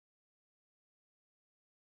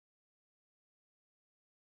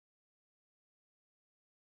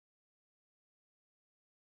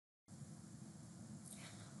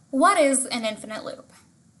What is an infinite loop?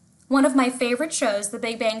 One of my favorite shows, The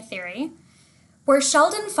Big Bang Theory, where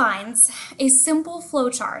Sheldon finds a simple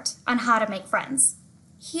flowchart on how to make friends.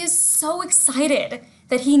 He is so excited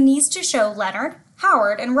that he needs to show Leonard,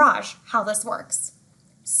 Howard, and Raj how this works.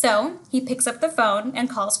 So he picks up the phone and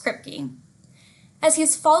calls Kripke. As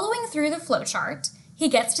he's following through the flowchart, he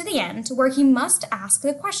gets to the end where he must ask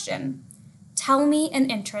the question, "Tell me an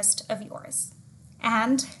interest of yours."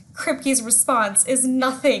 And Kripke's response is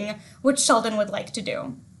nothing what Sheldon would like to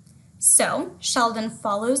do. So Sheldon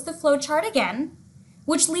follows the flowchart again,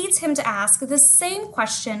 which leads him to ask the same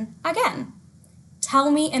question again.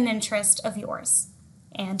 "Tell me an interest of yours."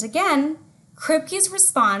 And again, Kripke's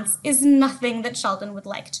response is nothing that Sheldon would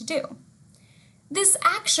like to do. This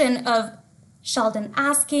action of Sheldon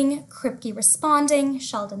asking, Kripke responding,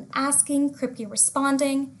 Sheldon asking, Kripke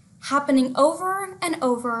responding, happening over and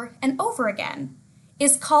over and over again,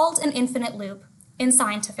 is called an infinite loop in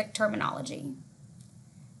scientific terminology.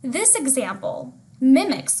 This example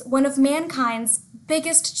mimics one of mankind's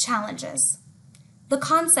biggest challenges, the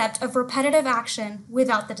concept of repetitive action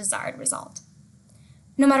without the desired result.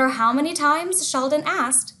 No matter how many times Sheldon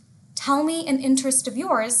asked, "Tell me an interest of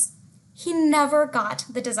yours," he never got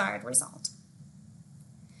the desired result.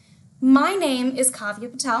 My name is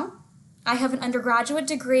Kavya Patel. I have an undergraduate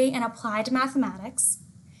degree in applied mathematics,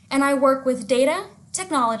 and I work with data,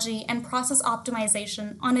 technology, and process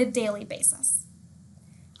optimization on a daily basis.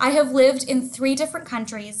 I have lived in 3 different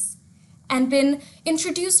countries and been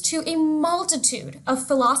introduced to a multitude of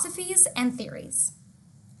philosophies and theories.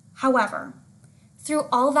 However, through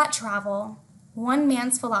all that travel, one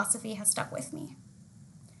man's philosophy has stuck with me.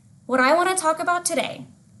 What I want to talk about today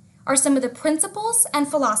are some of the principles and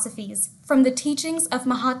philosophies from the teachings of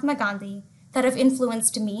Mahatma Gandhi that have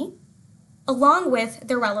influenced me, along with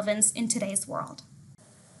their relevance in today's world.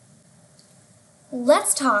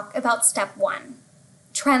 Let's talk about step 1,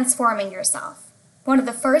 transforming yourself, one of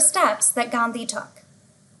the first steps that Gandhi took.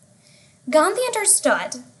 Gandhi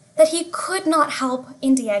understood that he could not help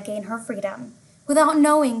India gain her freedom without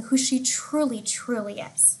knowing who she truly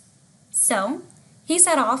is. So, he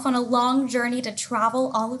set off on a long journey to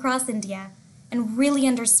travel all across India and really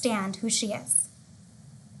understand who she is.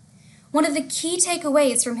 One of the key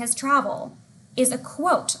takeaways from his travel is a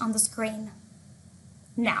quote on the screen.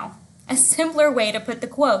 Now, a simpler way to put the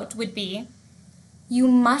quote would be, "You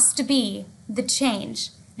must be the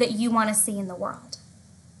change that you want to see in the world."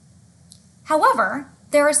 However,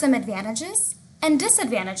 there are some advantages and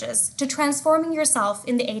disadvantages to transforming yourself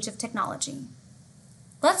in the age of technology.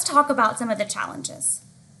 Let's talk about some of the challenges.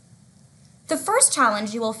 The first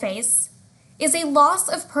challenge you will face is a loss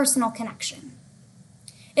of personal connection.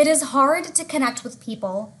 It is hard to connect with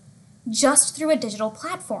people just through a digital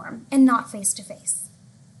platform and not face-to-face.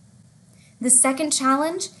 The second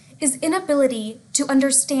challenge is inability to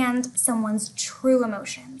understand someone's true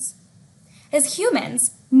emotions. As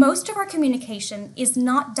humans, most of our communication is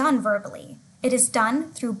not done verbally. It is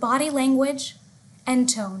done through body language and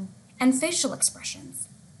tone and facial expressions.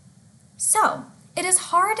 So, it is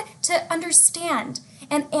hard to understand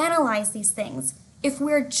and analyze these things if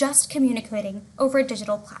we're just communicating over a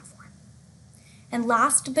digital platform. And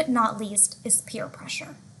last but not least is peer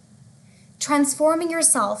pressure. Transforming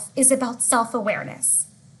yourself is about self-awareness,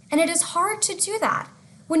 and it is hard to do that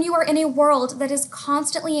when you are in a world that is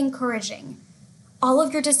constantly encouraging all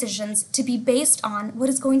of your decisions to be based on what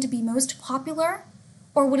is going to be most popular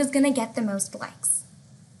or what is going to get the most likes.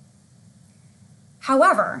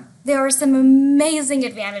 However, there are some amazing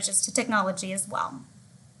advantages to technology as well.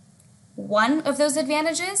 One of those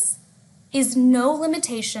advantages is no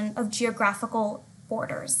limitation of geographical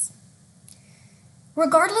borders.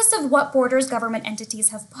 Regardless of what borders government entities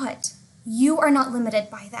have put, you are not limited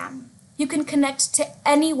by them. You can connect to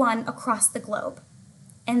anyone across the globe,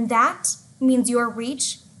 and that means your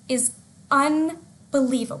reach is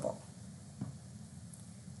unbelievable.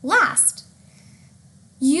 Last,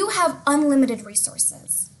 you have unlimited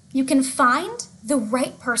resources. You can find the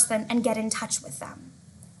right person and get in touch with them.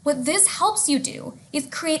 What this helps you do is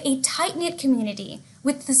create a tight-knit community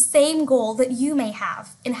with the same goal that you may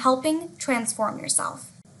have in helping transform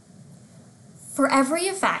yourself. For every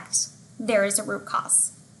effect, there is a root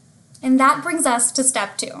cause. And that brings us to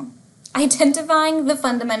step 2. Identifying the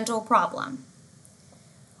fundamental problem.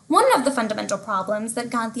 One of the fundamental problems that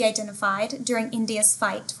Gandhi identified during India's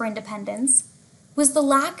fight for independence was the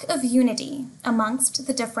lack of unity amongst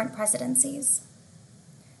the different presidencies.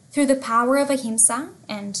 Through the power of ahimsa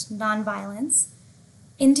and nonviolence,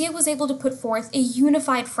 India was able to put forth a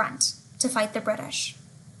unified front to fight the British.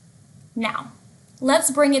 Now,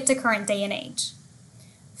 let's bring it to current day and age.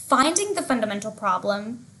 Finding the fundamental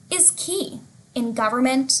problem is key in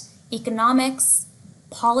government, economics,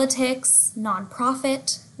 politics,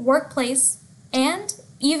 nonprofit, workplace, and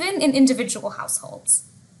even in individual households.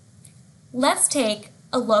 Let's take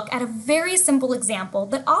a look at a very simple example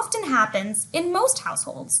that often happens in most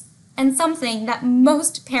households and something that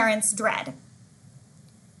most parents dread.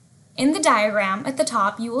 In the diagram at the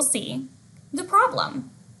top, you will see the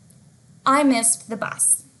problem. I missed the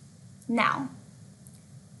bus. Now,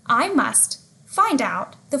 I must find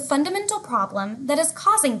out the fundamental problem that is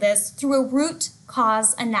causing this through a root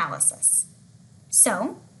cause analysis.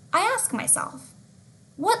 So, I ask myself,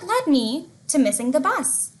 what led me to missing the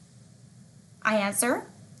bus? I answer,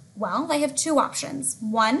 well, I have two options.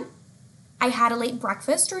 One, I had a late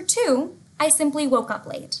breakfast, or two, I simply woke up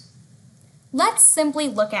late. Let's simply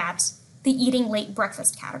look at the eating late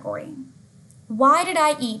breakfast category. Why did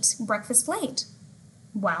I eat breakfast late?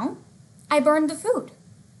 Well, I burned the food.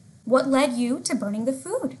 What led you to burning the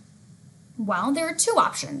food? Well, there are two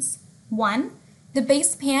options. One, the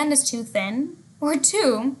base pan is too thin, or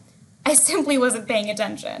two, I simply wasn't paying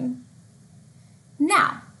attention.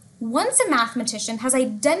 Now, once a mathematician has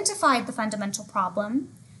identified the fundamental problem,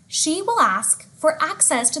 she will ask for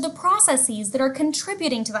access to the processes that are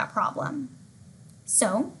contributing to that problem.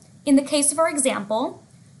 So, in the case of our example,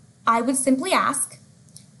 I would simply ask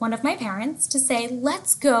one of my parents to say,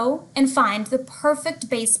 let's go and find the perfect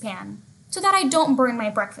base pan so that I don't burn my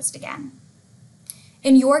breakfast again.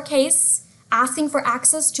 In your case, asking for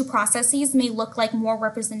access to processes may look like more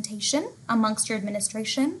representation amongst your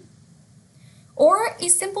administration, or a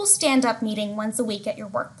simple stand-up meeting once a week at your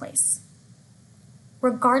workplace.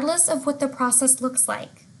 Regardless of what the process looks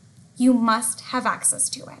like, you must have access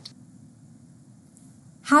to it.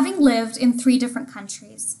 Having lived in 3 different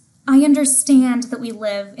countries, I understand that we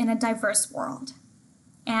live in a diverse world.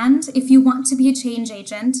 And if you want to be a change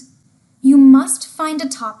agent, you must find a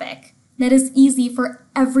topic that is easy for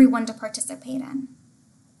everyone to participate in.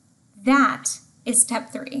 That is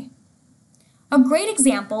step 3. A great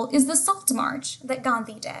example is the Salt March that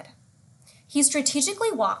Gandhi did. He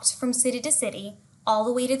strategically walked from city to city, all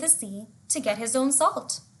the way to the sea, to get his own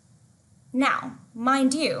salt. Now,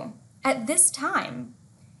 mind you, at this time,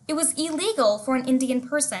 it was illegal for an Indian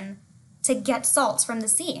person to get salt from the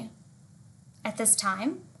sea. At this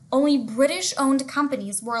time, only British-owned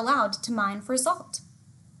companies were allowed to mine for salt.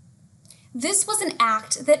 This was an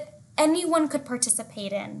act that anyone could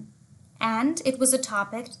participate in, and it was a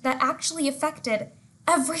topic that actually affected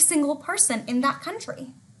every single person in that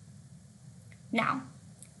country. Now,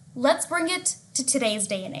 let's bring it to today's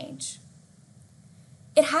day and age.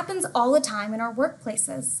 It happens all the time in our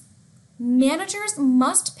workplaces. Managers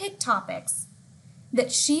must pick topics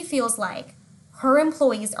that she feels like her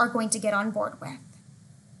employees are going to get on board with.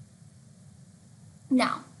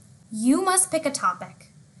 Now, you must pick a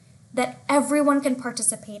topic that everyone can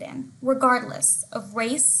participate in, regardless of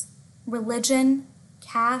race, religion,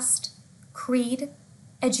 caste, creed,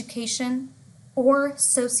 education, or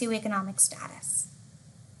socioeconomic status.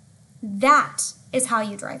 That is how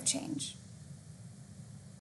you drive change.